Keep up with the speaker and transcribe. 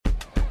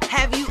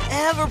Have you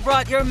ever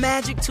brought your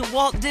magic to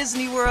Walt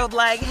Disney World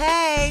like,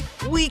 hey,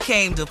 we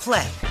came to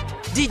play?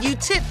 Did you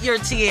tip your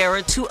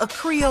tiara to a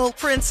Creole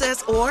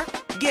princess or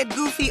get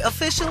goofy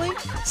officially?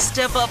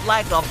 Step up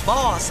like a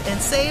boss and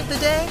save the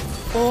day?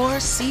 Or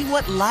see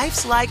what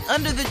life's like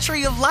under the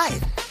tree of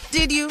life?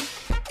 Did you?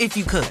 If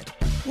you could.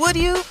 Would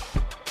you?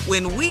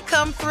 When we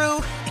come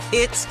through,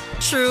 it's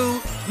true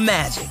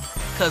magic.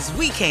 'Cause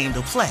we came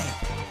to play.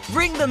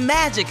 Bring the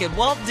magic at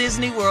Walt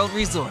Disney World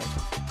Resort.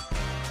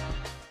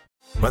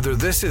 Whether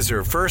this is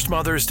her first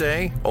Mother's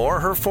Day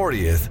or her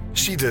 40th,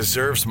 she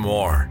deserves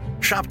more.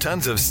 Shop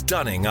tons of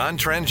stunning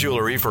on-trend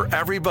jewelry for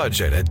every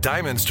budget at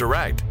Diamonds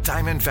Direct.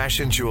 Diamond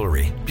fashion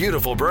jewelry,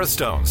 beautiful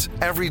birthstones,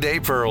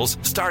 everyday pearls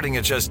starting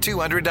at just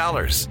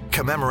 $200.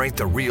 Commemorate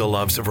the real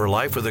loves of her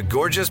life with a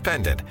gorgeous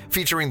pendant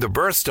featuring the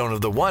birthstone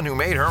of the one who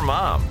made her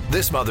mom.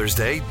 This Mother's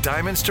Day,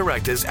 Diamonds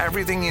Direct is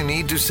everything you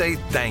need to say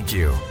thank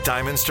you.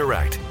 Diamonds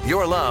Direct,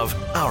 your love,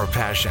 our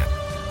passion.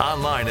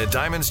 Online at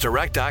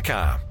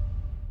diamondsdirect.com.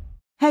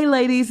 Hey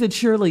ladies, it's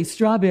Shirley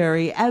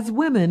Strawberry. As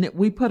women,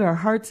 we put our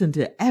hearts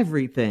into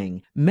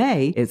everything.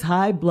 May is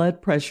High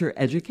Blood Pressure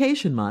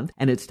Education Month,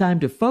 and it's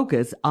time to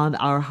focus on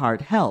our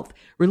heart health.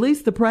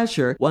 Release the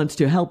Pressure wants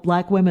to help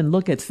Black women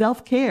look at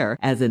self-care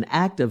as an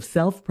act of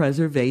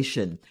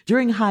self-preservation.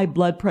 During High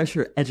Blood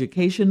Pressure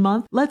Education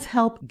Month, let's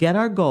help get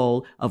our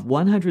goal of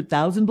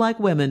 100,000 Black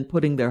women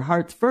putting their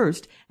hearts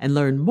first and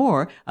learn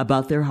more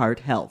about their heart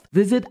health.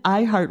 Visit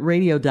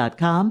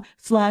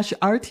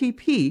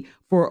iHeartRadio.com/RTP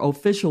for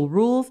official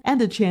rules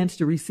and a chance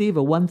to receive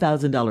a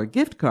 $1,000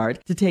 gift card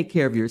to take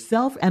care of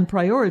yourself and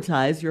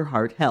prioritize your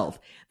heart health.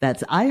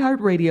 That's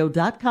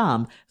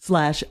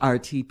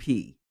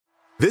iHeartRadio.com/RTP.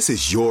 This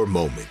is your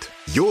moment,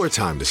 your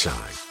time to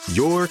shine,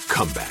 your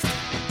comeback.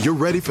 You're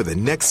ready for the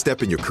next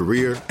step in your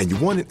career, and you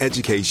want an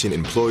education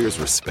employers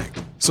respect.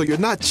 So you're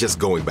not just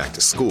going back to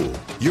school,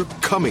 you're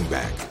coming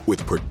back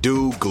with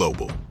Purdue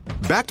Global.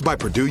 Backed by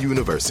Purdue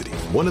University,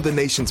 one of the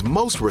nation's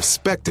most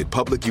respected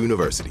public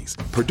universities,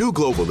 Purdue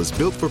Global is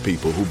built for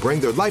people who bring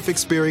their life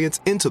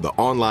experience into the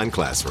online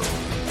classroom.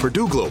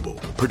 Purdue Global,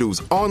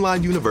 Purdue's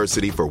online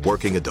university for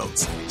working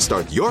adults.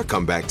 Start your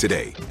comeback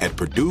today at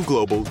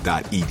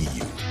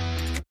purdueglobal.edu.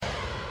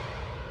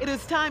 It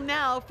is time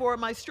now for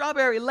my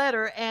strawberry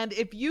letter, and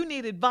if you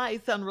need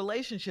advice on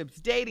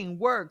relationships, dating,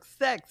 work,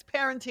 sex,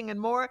 parenting,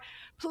 and more,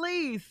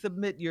 please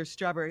submit your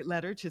strawberry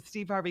letter to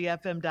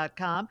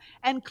steveharveyfm.com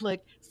and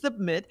click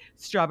Submit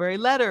Strawberry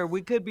Letter.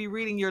 We could be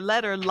reading your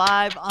letter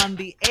live on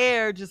the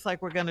air, just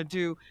like we're going to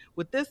do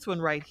with this one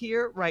right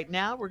here, right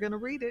now. We're going to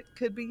read it.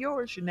 Could be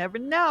yours. You never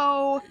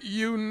know.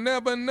 You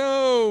never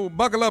know.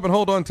 Buckle up and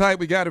hold on tight.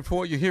 We got it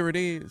for you. Here it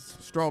is.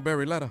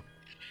 Strawberry Letter.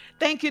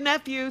 Thank you,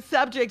 nephew.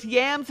 Subject: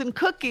 yams and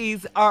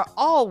cookies are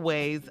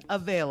always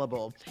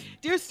available.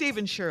 Dear Steve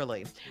and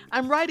Shirley,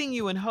 I'm writing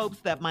you in hopes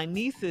that my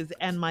nieces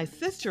and my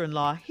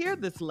sister-in-law hear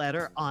this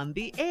letter on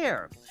the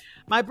air.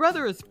 My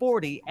brother is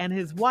 40 and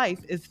his wife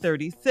is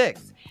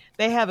 36.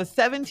 They have a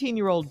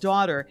 17-year-old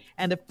daughter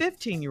and a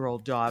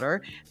 15-year-old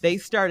daughter. They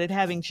started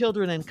having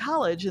children in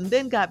college and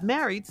then got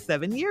married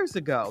 7 years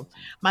ago.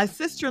 My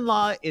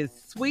sister-in-law is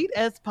sweet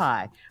as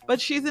pie, but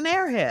she's an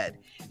airhead.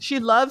 She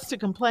loves to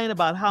complain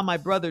about how my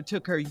brother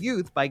took her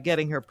youth by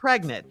getting her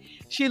pregnant.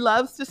 She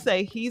loves to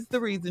say he's the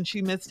reason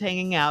she missed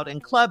hanging out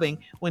and clubbing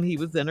when she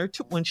was in her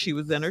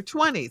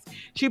 20s.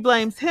 She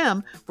blames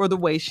him for the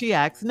way she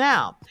acts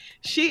now.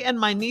 She and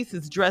my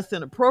nieces dress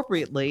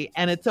inappropriately,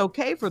 and it's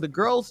okay for the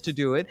girls to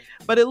do it,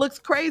 but it looks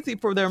crazy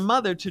for their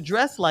mother to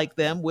dress like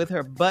them with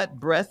her butt,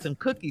 breasts, and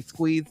cookie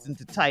squeezed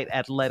into tight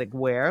athletic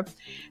wear.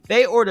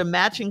 They order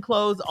matching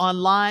clothes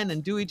online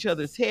and do each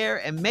other's hair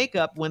and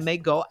makeup when they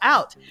go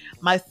out.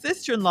 My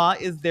sister-in-law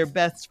is their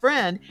best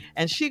friend,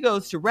 and she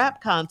goes to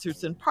rap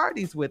concerts and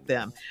parties with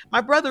them.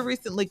 My brother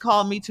recently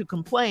called me to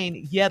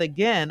complain yet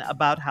again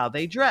about how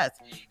they dress.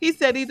 He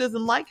said he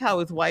doesn't like how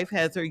his wife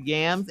has her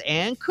yams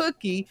and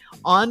cookie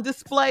on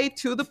display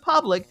to the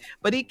public,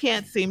 but he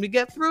can't seem to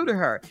get through to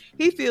her.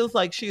 He feels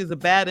like she is a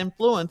bad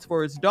influence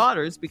for his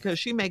daughters because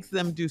she makes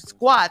them do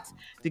squats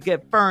to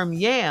get firm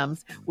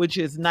yams, which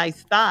is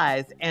nice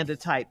thighs and a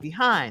tight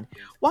behind.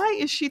 Why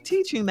is she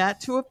teaching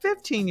that to a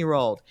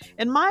 15-year-old?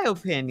 In my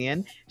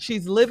opinion,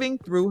 she's living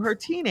through her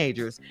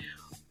teenagers,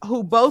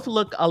 who both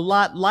look a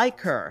lot like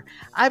her.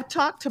 I've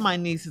talked to my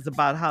nieces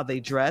about how they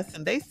dress,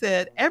 and they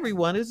said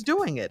everyone is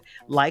doing it.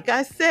 Like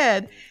I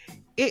said,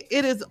 it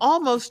is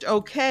almost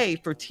okay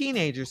for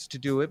teenagers to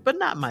do it, but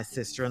not my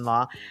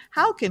sister-in-law.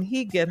 How can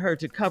he get her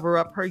to cover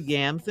up her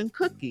yams and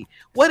cookie?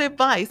 What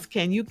advice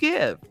can you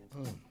give?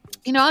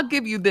 I'll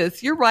give you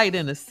this. You're right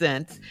in a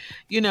sense.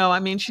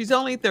 She's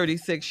only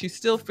 36. She's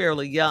still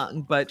fairly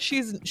young, but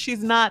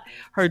she's not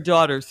her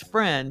daughter's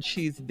friend.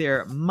 She's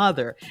their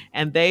mother.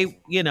 And they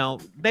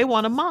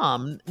want a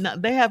mom.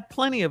 They have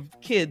plenty of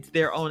kids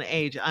their own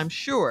age, I'm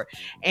sure.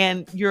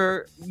 And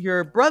your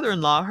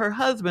brother-in-law, her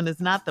husband, is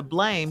not to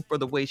blame for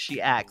the way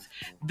she acts.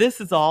 This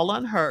is all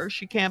on her.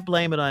 She can't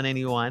blame it on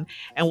anyone.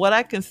 And what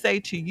I can say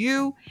to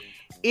you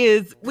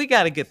is we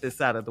got to get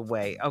this out of the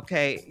way,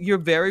 okay? You're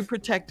very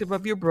protective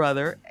of your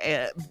brother,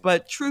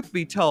 but truth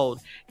be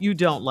told, you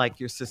don't like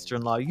your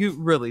sister-in-law. You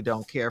really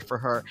don't care for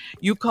her.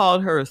 You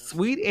called her a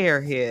sweet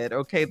airhead,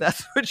 okay?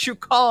 That's what you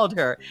called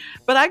her.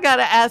 But I got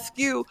to ask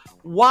you,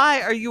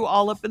 why are you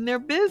all up in their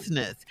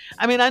business?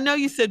 I mean, I know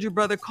you said your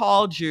brother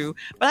called you,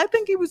 but I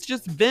think he was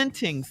just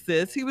venting,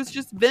 sis. He was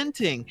just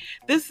venting.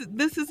 This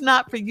is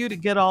not for you to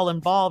get all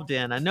involved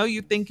in. I know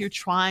you think you're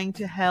trying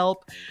to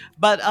help,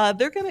 but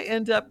they're going to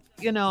end up,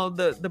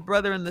 the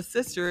brother and the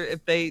sister,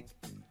 if they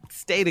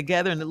stay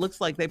together, and it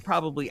looks like they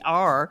probably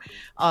are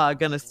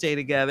going to stay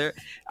together,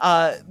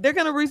 they're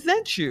going to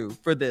resent you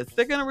for this.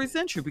 They're going to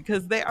resent you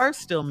because they are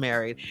still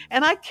married.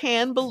 And I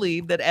can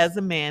believe that as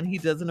a man, he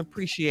doesn't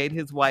appreciate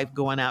his wife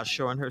going out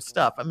showing her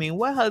stuff. I mean,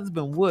 what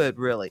husband would,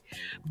 really?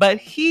 But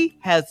he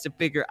has to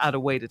figure out a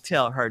way to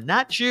tell her,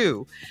 not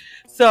you.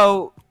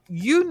 So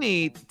you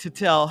need to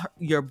tell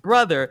your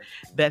brother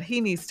that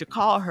he needs to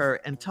call her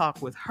and talk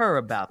with her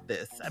about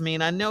this. I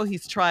mean, I know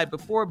he's tried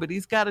before, but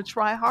he's got to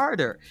try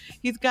harder.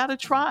 He's got to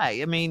try.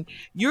 I mean,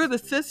 you're the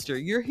sister.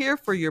 You're here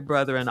for your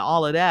brother and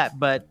all of that,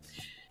 but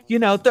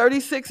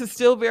 36 is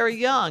still very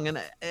young,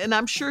 and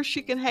I'm sure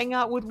she can hang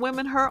out with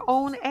women her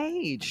own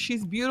age.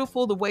 She's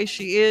beautiful the way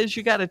she is.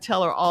 You got to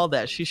tell her all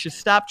that. She should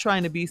stop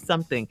trying to be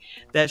something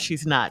that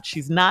she's not.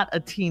 She's not a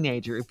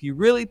teenager. If you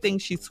really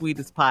think she's sweet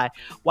as pie,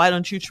 why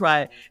don't you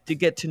try to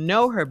get to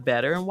know her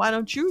better? And why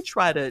don't you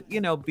try to,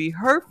 be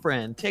her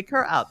friend, take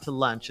her out to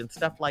lunch and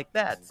stuff like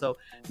that? So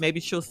maybe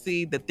she'll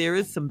see that there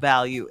is some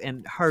value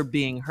in her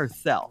being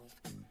herself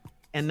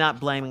and not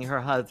blaming her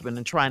husband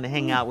and trying to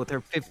hang out with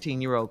her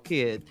 15-year-old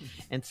kid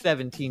and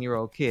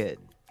 17-year-old kid.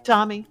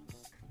 Tommy?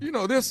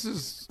 This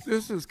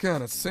is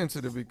kind of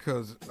sensitive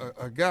because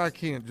a guy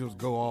can't just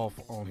go off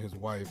on his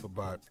wife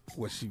about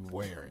what she's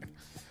wearing.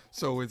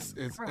 So it's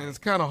right. And it's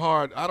kind of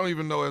hard. I don't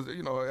even know, as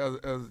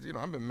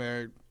I've been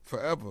married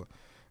forever,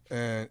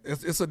 and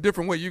it's a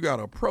different way you got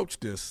to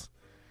approach this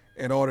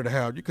in order to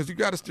have, because you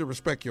got to still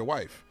respect your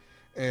wife.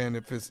 And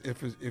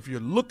if you're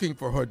looking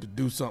for her to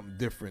do something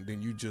different, then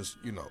you just,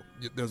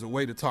 there's a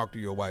way to talk to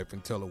your wife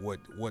and tell her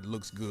what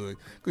looks good.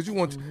 Because you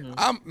want,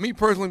 me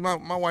personally,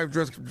 my wife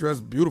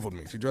dressed beautiful to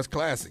me. She dressed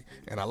classy,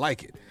 and I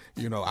like it.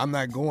 I'm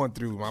not going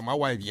through, my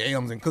wife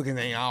yams and cooking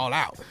ain't all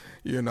out,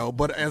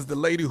 But as the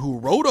lady who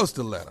wrote us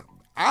the letter,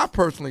 I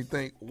personally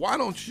think, why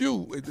don't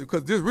you,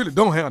 because this really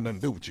don't have nothing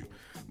to do with you,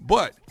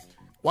 but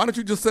why don't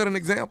you just set an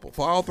example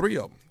for all three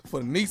of them, for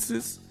the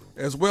nieces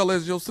as well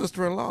as your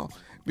sister-in-law?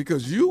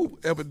 Because you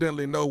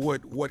evidently know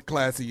what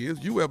classy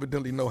is. You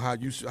evidently know how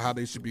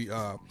they should be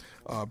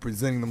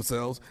presenting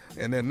themselves,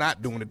 and they're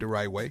not doing it the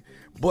right way.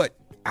 But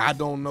I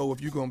don't know if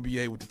you're going to be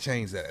able to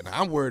change that. And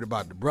I'm worried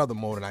about the brother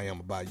more than I am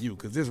about you,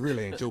 because this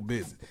really ain't your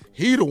business.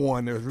 He the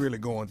one that's really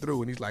going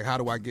through, and he's like, how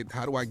do I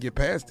get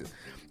past it?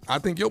 I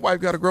think your wife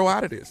got to grow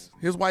out of this.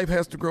 His wife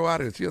has to grow out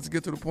of this. She has to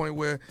get to the point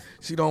where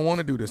she don't want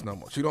to do this no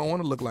more. She don't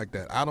want to look like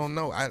that. I don't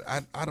know.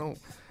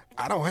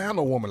 I don't have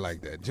no woman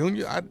like that,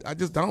 Junior. I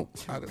just don't.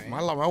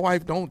 My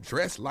wife don't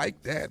dress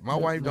like that. My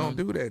wife don't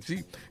do that.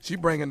 She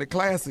bringing the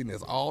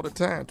classiness all the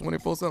time,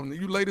 24/7.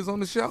 You ladies on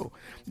the show,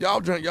 y'all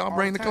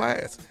bring the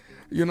class.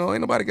 Ain't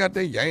nobody got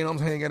their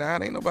yams hanging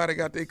out. Ain't nobody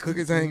got their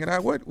cookies hanging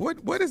out.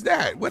 What is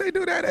that? Where they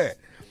do that at?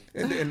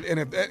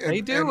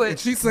 They do it. And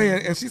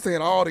she's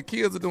saying all the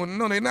kids are doing it.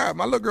 No, they not.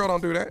 My little girl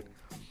don't do that.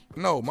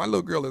 No, my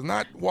little girl is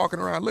not walking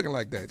around looking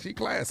like that. She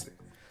classy.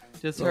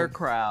 Just her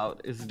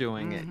crowd is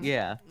doing it.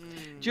 Yeah.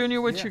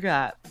 Junior, what you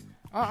got?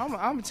 I'm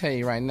gonna tell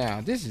you right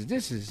now. This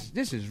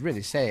is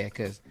really sad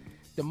because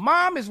the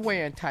mom is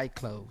wearing tight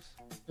clothes.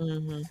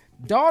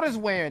 Daughter's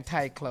wearing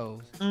tight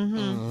clothes.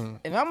 And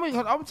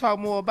I'm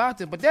talking more about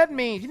this, but that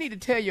means you need to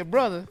tell your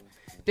brother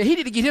that he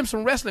need to get him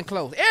some wrestling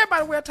clothes.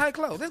 Everybody wear tight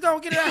clothes. Let's go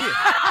and get it out here.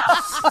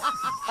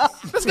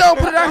 Let's go and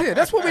put it out here.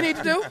 That's what we need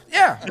to do.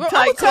 Yeah. I'm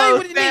gonna tell you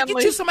what you need.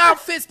 Get you some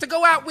outfits to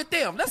go out with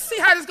them. Let's see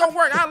how this gonna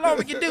work. How long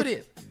we can do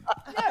this.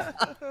 Yeah.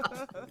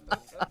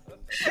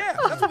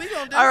 That's what we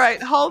gonna do. All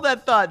right, hold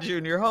that thought,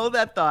 Junior. Hold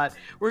that thought.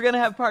 We're gonna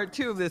have part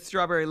 2 of this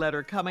Strawberry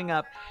Letter coming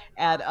up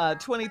at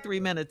 23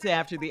 minutes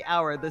after the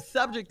hour. The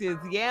subject is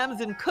yams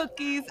and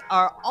cookies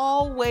are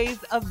always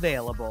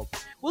available.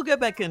 We'll get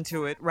back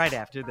into it right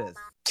after this.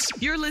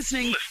 You're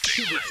listening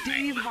to the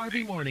Steve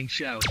Harvey Morning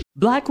Show.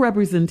 Black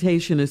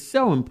representation is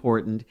so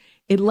important.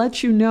 It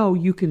lets you know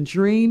you can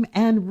dream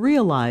and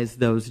realize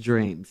those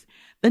dreams.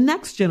 The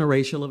next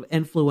generation of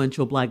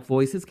influential Black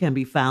voices can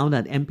be found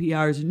on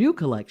NPR's new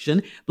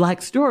collection,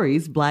 Black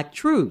Stories, Black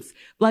Truths.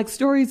 Black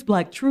Stories,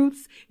 Black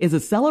Truths is a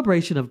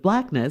celebration of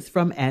Blackness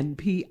from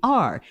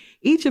NPR.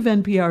 Each of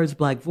NPR's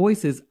Black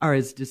voices are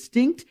as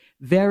distinct,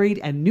 varied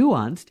and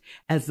nuanced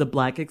as the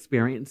Black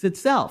experience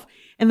itself.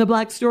 In the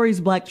Black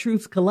Stories, Black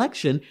Truths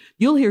collection,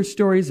 you'll hear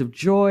stories of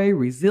joy,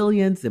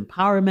 resilience,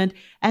 empowerment,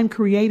 and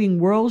creating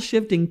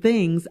world-shifting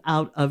things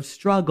out of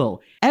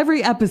struggle.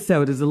 Every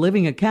episode is a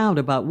living account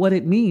about what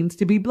it means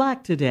to be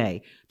Black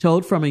today,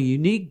 told from a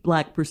unique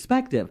Black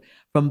perspective.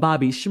 From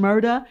Bobby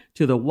Shmurda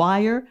to The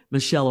Wire,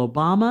 Michelle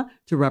Obama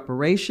to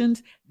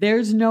reparations,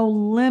 there's no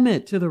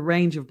limit to the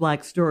range of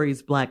Black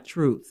stories, Black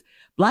truths.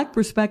 Black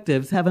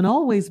perspectives haven't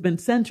always been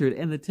centered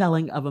in the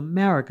telling of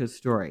America's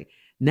story.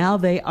 Now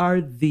they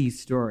are the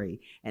story.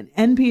 In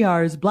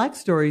NPR's Black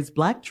Stories,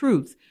 Black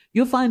Truths,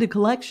 you'll find a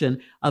collection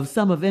of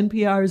some of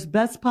NPR's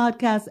best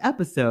podcast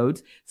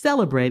episodes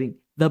celebrating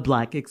the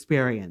Black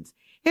experience.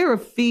 Hear a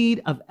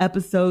feed of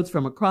episodes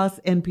from across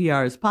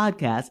NPR's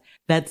podcasts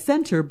that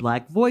center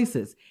Black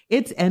voices.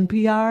 It's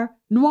NPR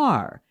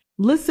Noir.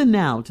 Listen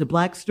now to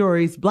Black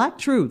Stories, Black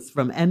Truths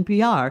from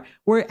NPR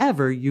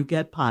wherever you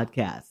get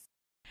podcasts.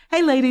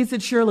 Hey ladies,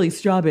 it's Shirley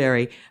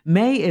Strawberry.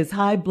 May is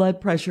High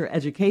Blood Pressure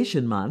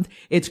Education Month.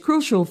 It's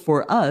crucial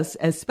for us,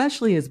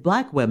 especially as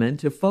Black women,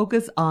 to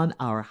focus on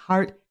our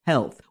heart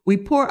health. We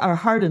pour our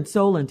heart and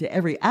soul into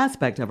every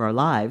aspect of our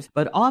lives,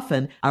 but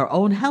often our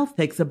own health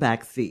takes a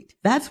back seat.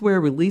 That's where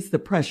Release the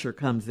Pressure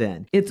comes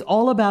in. It's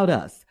all about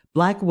us,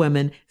 Black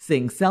women,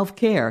 seeing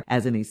self-care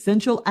as an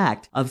essential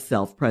act of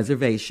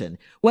self-preservation.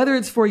 Whether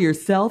it's for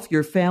yourself,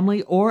 your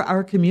family, or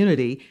our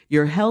community,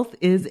 your health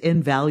is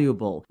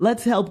invaluable.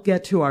 Let's help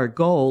get to our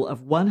goal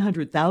of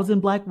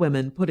 100,000 Black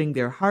women putting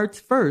their hearts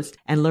first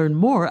and learn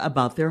more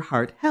about their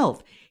heart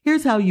health.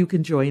 Here's how you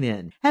can join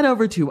in. Head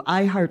over to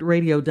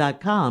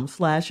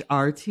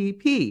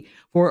iHeartRadio.com/RTP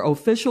for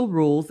official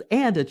rules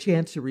and a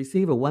chance to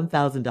receive a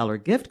 $1,000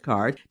 gift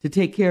card to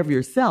take care of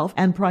yourself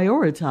and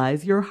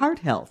prioritize your heart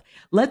health.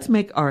 Let's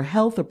make our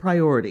health a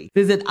priority.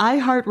 Visit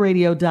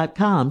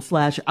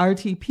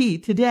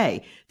iHeartRadio.com/RTP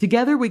today.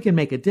 Together we can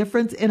make a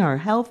difference in our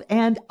health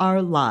and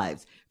our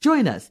lives.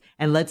 Join us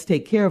and let's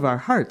take care of our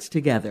hearts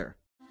together.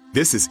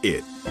 This is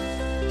it.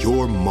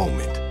 Your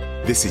moment.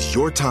 This is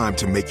your time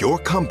to make your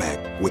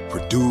comeback with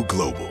Purdue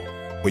Global.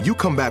 When you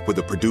come back with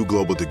a Purdue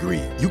Global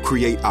degree, you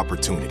create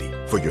opportunity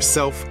for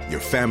yourself, your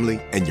family,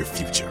 and your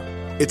future.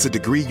 It's a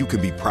degree you can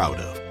be proud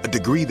of, a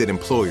degree that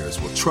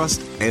employers will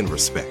trust and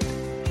respect.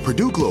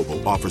 Purdue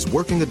Global offers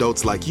working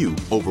adults like you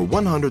over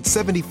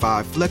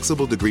 175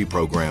 flexible degree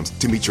programs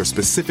to meet your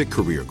specific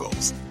career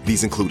goals.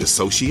 These include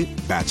associate,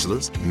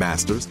 bachelor's,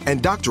 master's,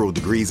 and doctoral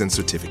degrees and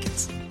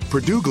certificates.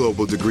 Purdue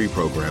Global degree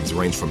programs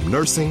range from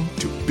nursing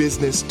to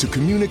business to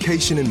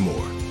communication and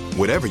more.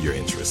 Whatever your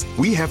interest,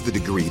 we have the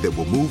degree that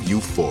will move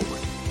you forward.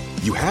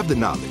 You have the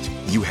knowledge,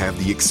 you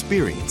have the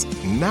experience.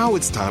 Now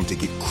it's time to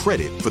get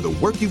credit for the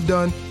work you've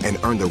done and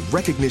earn the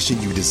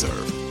recognition you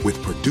deserve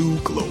with Purdue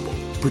Global,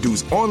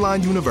 Purdue's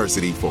online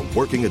university for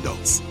working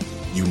adults.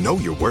 You know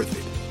you're worth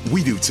it.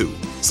 We do too.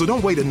 So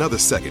don't wait another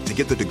second to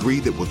get the degree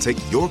that will take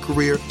your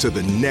career to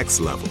the next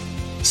level.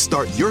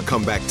 Start your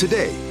comeback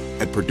today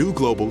at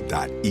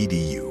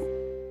purdueglobal.edu.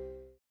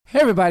 Hey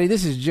everybody,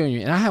 this is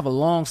Junior, and I have a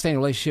long-standing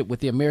relationship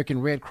with the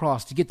American Red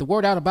Cross to get the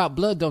word out about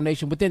blood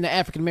donation within the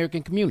African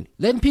American community,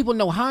 letting people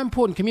know how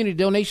important community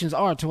donations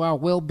are to our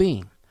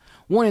well-being.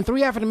 1 in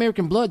 3 African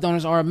American blood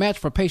donors are a match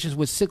for patients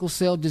with sickle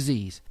cell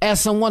disease. As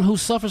someone who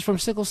suffers from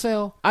sickle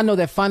cell, I know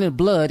that finding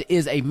blood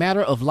is a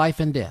matter of life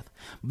and death.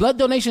 Blood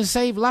donations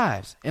save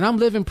lives, and I'm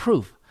living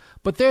proof.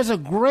 But there's a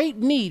great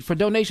need for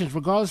donations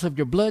regardless of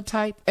your blood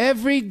type.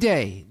 Every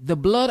day, the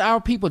blood our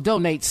people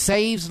donate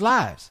saves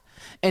lives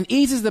and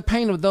eases the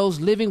pain of those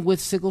living with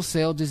sickle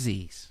cell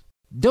disease.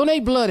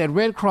 Donate blood at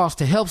Red Cross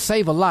to help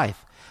save a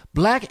life.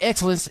 Black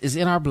excellence is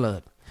in our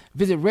blood.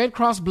 Visit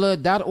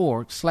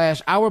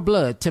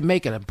redcrossblood.org/ourblood to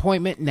make an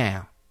appointment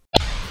now.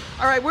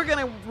 All right, we're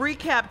going to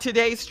recap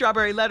today's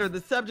Strawberry Letter.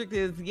 The subject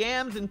is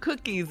yams and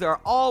cookies are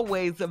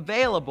always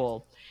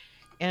available.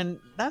 And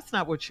that's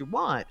not what you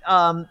want.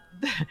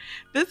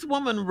 This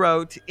woman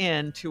wrote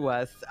in to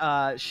us.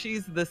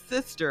 She's the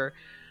sister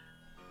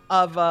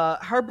of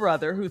her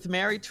brother who's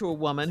married to a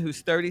woman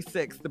who's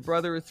 36. The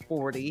brother is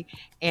 40.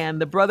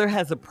 And the brother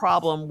has a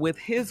problem with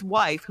his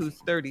wife who's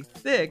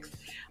 36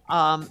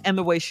 and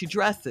the way she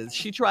dresses.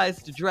 She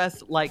tries to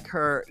dress like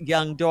her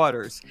young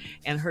daughters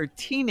and her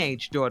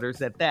teenage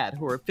daughters at that,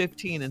 who are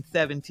 15 and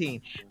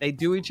 17. They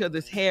do each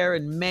other's hair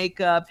and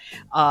makeup.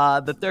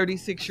 The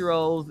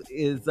 36-year-old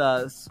is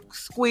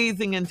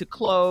squeezing into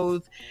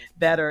clothes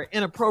that are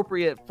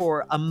inappropriate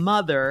for a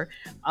mother.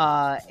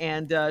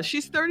 And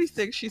she's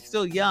 36, she's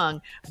still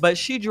young, but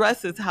she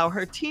dresses how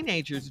her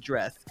teenagers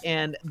dress.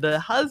 And the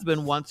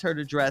husband wants her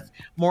to dress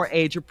more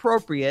age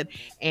appropriate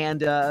and,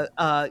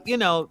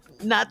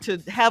 not to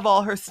have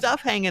all her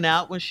stuff hanging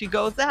out when she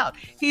goes out.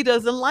 He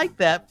doesn't like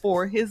that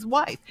for his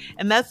wife.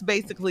 And that's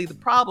basically the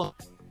problem.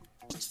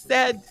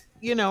 Said,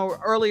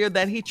 earlier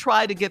that he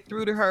tried to get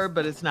through to her,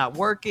 but it's not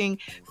working.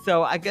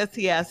 So I guess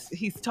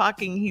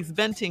he's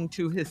venting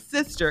to his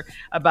sister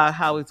about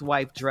how his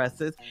wife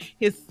dresses.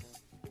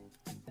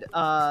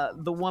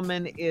 the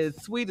woman is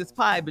sweet as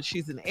pie, but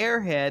she's an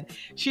airhead.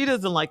 She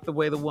doesn't like the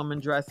way the woman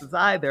dresses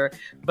either,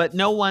 but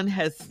no one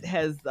has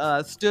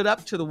stood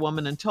up to the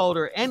woman and told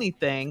her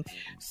anything.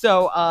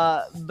 So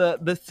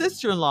the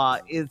sister-in-law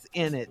is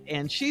in it,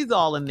 and she's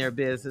all in their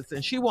business,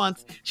 and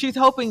she's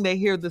hoping they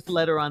hear this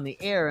letter on the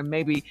air, and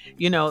maybe,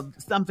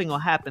 something will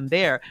happen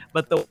there.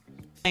 But the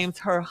blames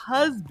her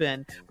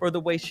husband for the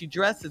way she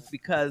dresses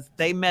because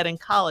they met in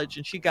college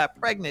and she got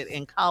pregnant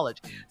in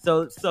college.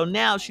 So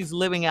now she's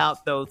living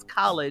out those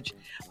college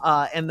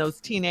and those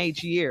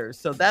teenage years.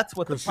 So that's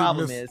what the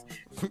problem is.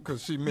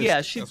 Because she missed.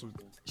 Yeah,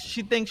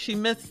 she thinks she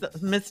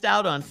missed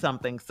out on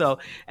something. So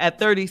at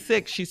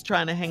 36, she's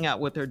trying to hang out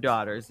with her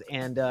daughters,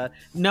 and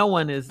no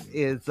one is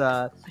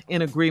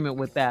in agreement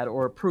with that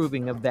or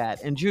approving of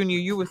that. And Junior,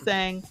 you were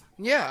saying?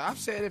 Yeah, I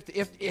said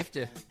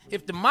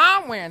if the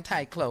mom wearing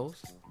tight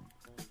clothes,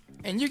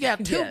 and you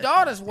got two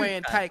daughters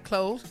wearing tight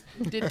clothes,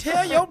 then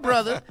tell your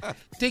brother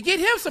to get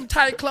him some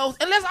tight clothes,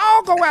 and let's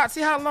all go out and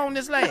see how long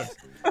this lasts.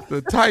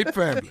 The tight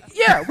family.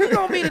 Yeah, we're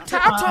going to be the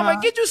tight. I'm talking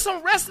about get you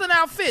some wrestling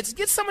outfits.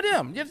 Get some of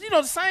them.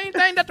 The same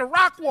thing that The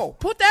Rock wore.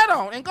 Put that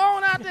on and go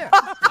on out there.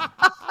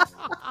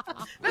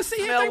 Let's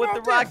see if they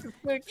want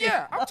that.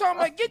 Yeah, I'm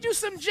talking about get you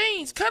some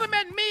jeans. Cut them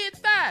at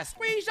mid-thigh.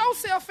 Squeeze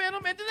yourself in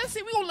them. And then let's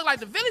see, we're going to look like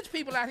the village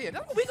people out here.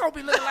 That's what we're going to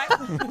be looking like.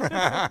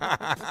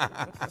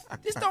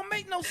 This don't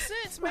make no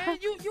sense, man.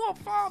 You're a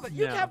father.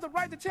 You have the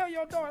right to tell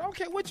your daughter,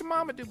 okay, what your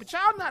mama do, but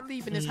y'all not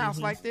leaving this house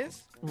like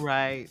this.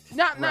 Right.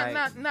 Not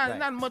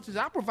much as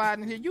I'm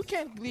providing here. You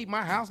can't leave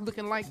my house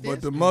looking like this.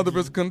 But the mother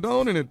is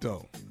condoning it,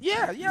 though.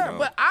 Yeah,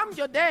 but I'm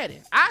your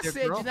daddy. I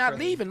said you're not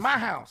leaving my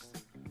house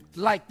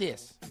like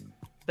this.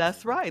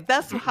 That's right.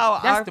 That's how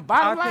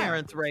our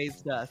parents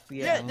raised us.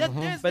 Yeah.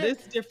 But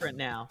it's different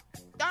now.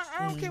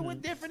 I don't care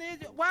what different is.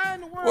 Why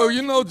in the world?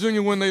 Well,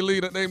 Junior, when they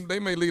leave, they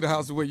may leave the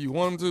house the way you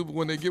want them to, but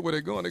when they get where they're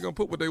going, they're going to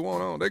put what they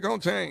want on. They're going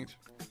to change.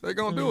 They're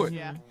going to do it.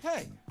 Yeah.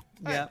 Hey.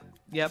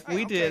 Yep,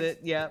 we did it.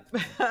 Yep.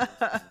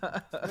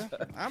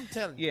 I'm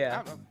telling you.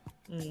 Yeah.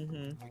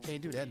 I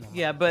can't do that no more.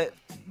 Yeah, but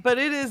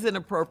it is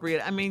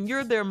inappropriate. I mean,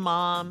 you're their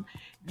mom.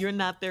 You're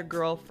not their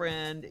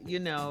girlfriend. You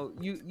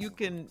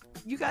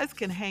guys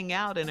can hang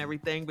out and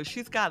everything, but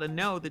she's got to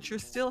know that you're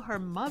still her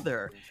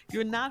mother.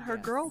 You're not her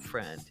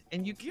girlfriend,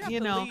 and you have to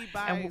lead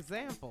by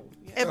example.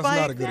 Yeah. That's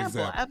not a good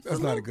example. Absolutely.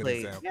 That's not a good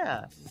example.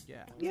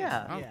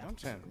 Yeah. I'm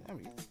telling you. I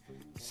mean,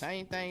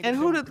 same thing. And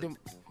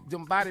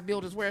them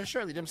bodybuilders wear,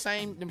 Shirley, them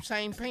same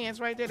pants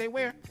right there they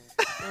wear.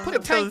 Put a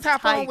tank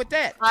top on with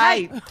that.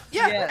 Tight.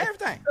 Yeah,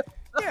 everything.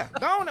 Yeah,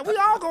 go on. We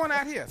all going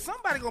out here.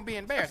 Somebody gonna be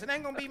embarrassed. It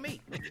ain't gonna be me.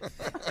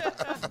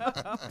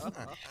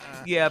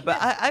 Yeah, but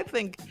I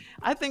think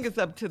it's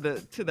up to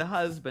the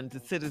husband to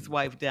sit his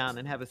wife down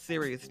and have a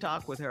serious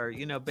talk with her.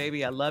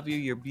 Baby, I love you.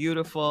 You're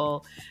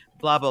beautiful.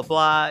 Blah, blah,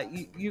 blah.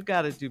 You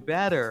got to do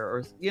better.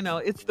 Or,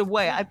 it's the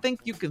way. I think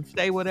you can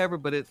say whatever,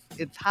 but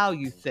it's how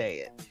you say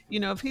it.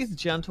 If he's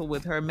gentle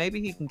with her,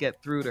 maybe he can get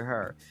through to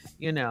her.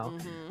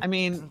 I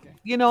mean,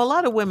 a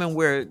lot of women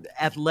wear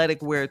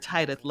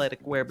tight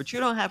athletic wear, but you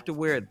don't have to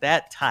wear it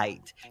that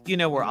tight,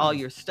 where all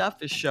your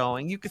stuff is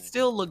showing. You could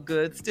still look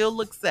good, still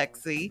look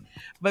sexy,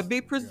 but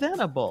be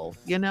presentable,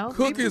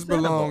 Cookies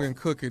belong in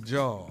cookie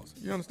jars.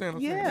 You understand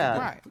what I'm saying? Yeah.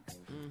 Right.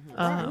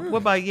 What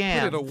about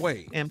yams? Put it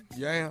away.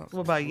 Yams.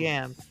 What about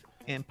yams?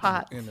 In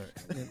pots?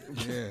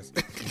 Yes.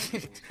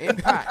 In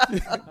pot.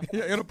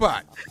 Yeah, in a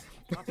pot.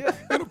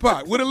 In a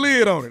pot with a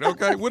lid on it,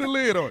 okay? With a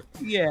lid on it.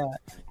 Yeah.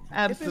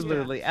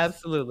 Absolutely.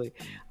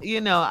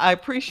 I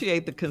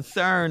appreciate the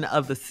concern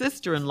of the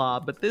sister-in-law,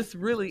 but this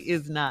really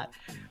is not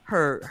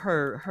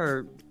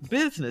her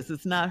business.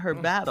 It's not her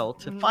battle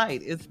to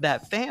fight. It's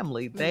that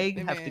family. They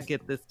have to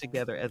get this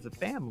together as a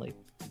family.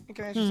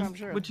 Can I ask you something,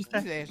 Shirley? What'd you say?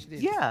 Let me ask you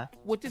this. Yeah.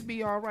 Would this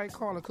be all right,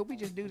 Carla? Could we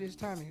just do this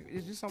time?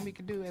 Is this something we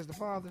could do as the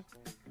father?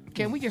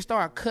 Can we just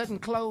start cutting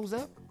clothes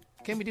up?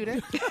 Can we do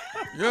that?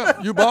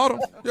 Yeah, you bought them.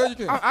 Yeah, you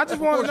can. I just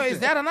want to know, is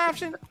that an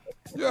option?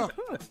 Yeah.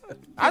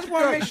 I just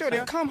want to make sure they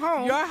come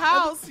home. Your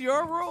house,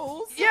 your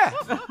rules. Yeah.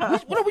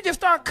 What if we just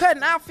start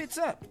cutting outfits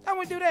up? How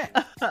we do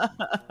that?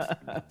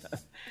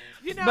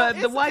 But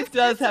the wife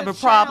does have a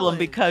problem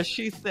because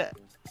she said.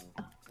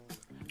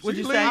 What'd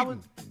you say?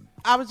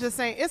 I was just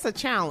saying it's a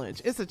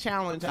challenge. It's a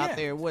challenge out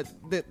there with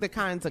the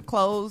kinds of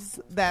clothes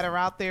that are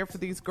out there for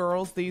these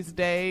girls these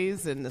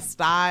days and the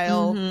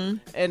style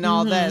and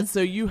all that.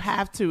 So you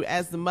have to,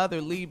 as the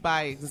mother, lead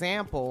by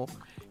example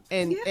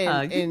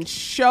and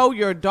show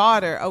your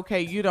daughter,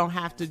 okay, you don't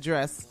have to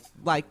dress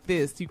like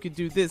this. You could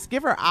do this.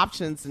 Give her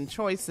options and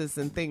choices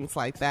and things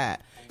like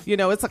that.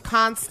 It's a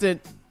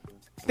constant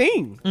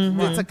thing.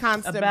 It's a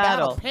constant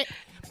battle.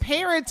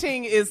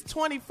 Parenting is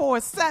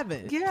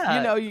 24/7.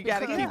 Yeah. You got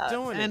to keep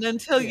doing it. And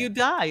until you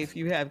die, if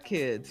you have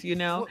kids,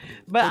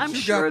 But I'm you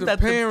sure got that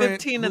the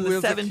 15 and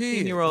the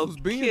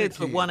 17-year-old kids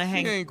would want to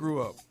hang. She ain't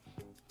grew up.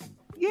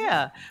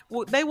 Yeah.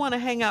 Well, they want to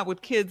hang out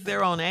with kids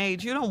their own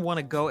age. You don't want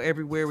to go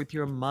everywhere with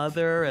your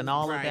mother and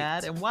all of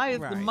that. And why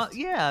is the mother?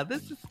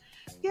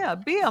 Yeah,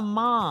 be a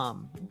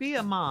mom. Be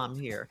a mom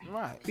here.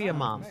 Right. Be a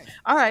mom. Man.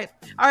 All right,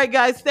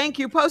 guys. Thank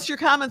you. Post your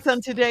comments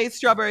on today's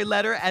Strawberry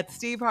Letter at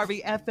Steve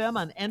Harvey FM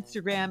on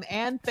Instagram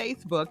and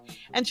Facebook,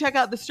 and check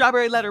out the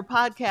Strawberry Letter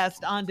podcast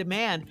on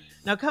demand.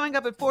 Now, coming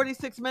up at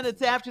 46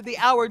 minutes after the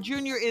hour,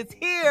 Junior is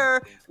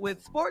here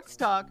with Sports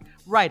Talk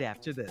right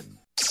after this.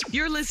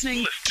 You're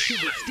listening to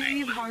the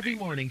Steve Harvey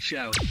Morning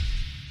Show.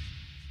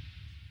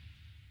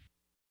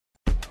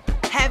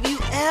 Have you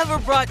ever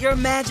brought your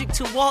magic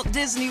to Walt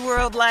Disney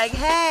World like,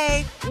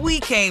 hey, we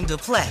came to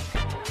play?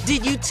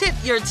 Did you tip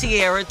your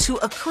tiara to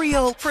a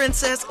Creole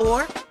princess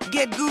or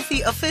get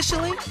goofy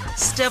officially?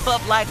 Step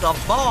up like a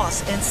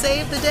boss and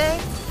save the day?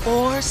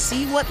 Or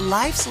see what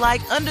life's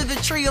like under the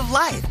tree of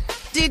life?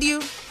 Did you?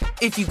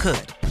 If you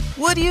could.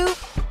 Would you?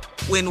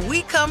 When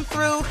we come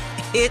through,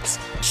 it's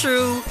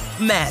true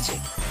magic.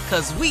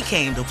 'Cause we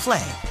came to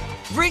play.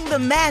 Bring the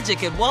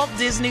magic at Walt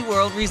Disney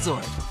World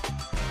Resort.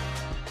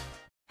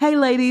 Hey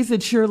ladies,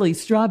 it's Shirley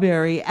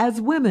Strawberry. As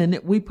women,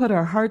 we put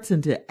our hearts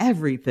into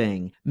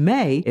everything.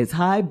 May is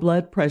High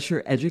Blood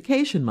Pressure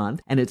Education Month,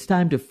 and it's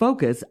time to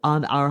focus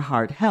on our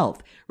heart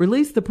health.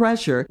 Release the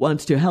Pressure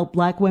wants to help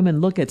Black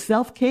women look at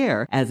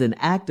self-care as an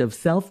act of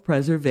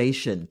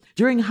self-preservation.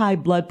 During High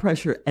Blood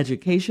Pressure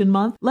Education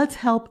Month, let's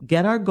help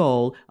get our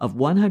goal of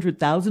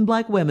 100,000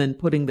 Black women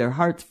putting their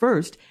hearts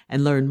first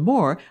and learn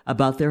more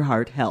about their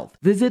heart health.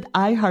 Visit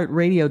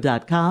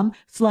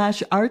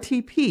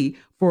iHeartRadio.com/RTP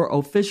for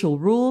official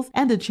rules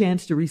and a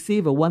chance to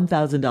receive a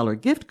 $1,000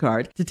 gift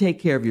card to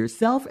take care of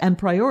yourself and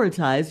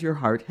prioritize your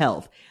heart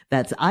health.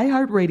 That's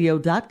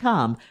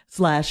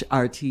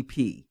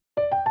iHeartRadio.com/RTP.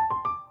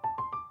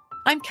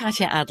 I'm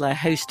Katya Adler,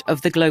 host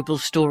of The Global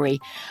Story.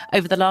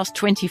 Over the last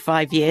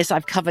 25 years,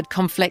 I've covered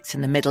conflicts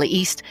in the Middle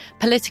East,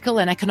 political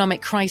and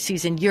economic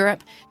crises in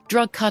Europe,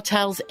 drug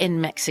cartels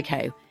in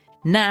Mexico.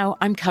 Now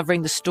I'm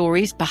covering the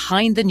stories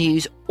behind the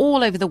news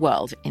all over the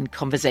world in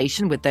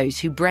conversation with those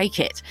who break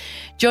it.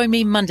 Join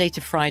me Monday to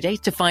Friday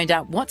to find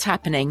out what's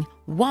happening,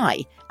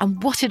 why,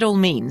 and what it all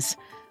means.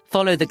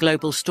 Follow The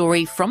Global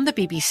Story from the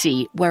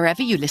BBC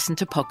wherever you listen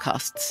to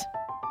podcasts.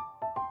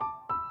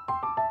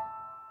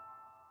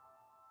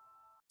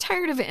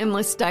 Tired of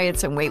endless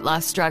diets and weight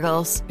loss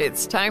struggles?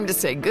 It's time to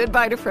say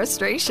goodbye to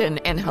frustration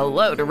and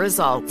hello to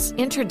results.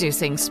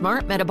 Introducing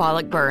Smart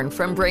Metabolic Burn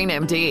from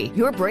BrainMD,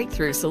 your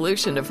breakthrough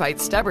solution to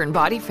fight stubborn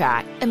body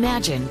fat.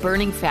 Imagine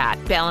burning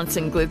fat,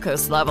 balancing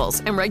glucose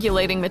levels, and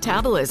regulating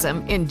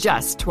metabolism in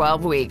just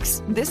 12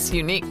 weeks. This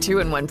unique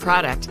 2-in-1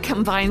 product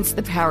combines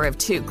the power of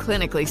 2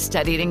 clinically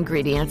studied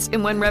ingredients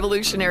in one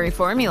revolutionary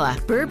formula.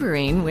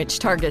 Berberine, which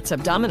targets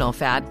abdominal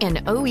fat,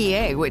 and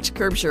OEA, which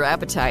curbs your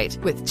appetite.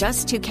 With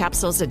just 2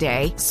 capsules a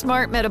day,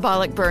 Smart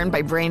Metabolic Burn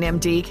by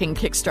BrainMD can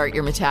kickstart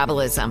your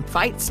metabolism,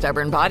 fight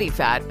stubborn body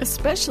fat,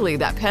 especially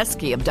that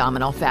pesky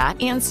abdominal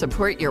fat, and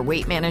support your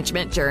weight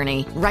management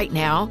journey. Right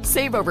now,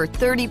 save over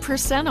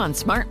 30% on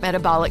Smart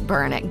Metabolic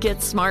Burn at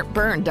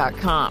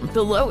GetSmartBurn.com.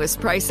 The lowest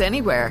price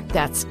anywhere.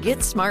 That's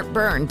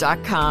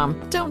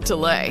GetSmartBurn.com. Don't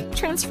delay.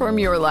 Transform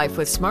your life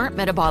with Smart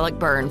Metabolic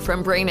Burn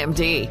from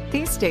BrainMD.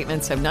 These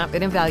statements have not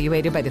been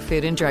evaluated by the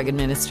Food and Drug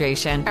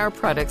Administration. Our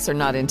products are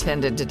not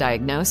intended to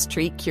diagnose,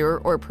 treat,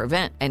 cure, or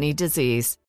prevent any disease.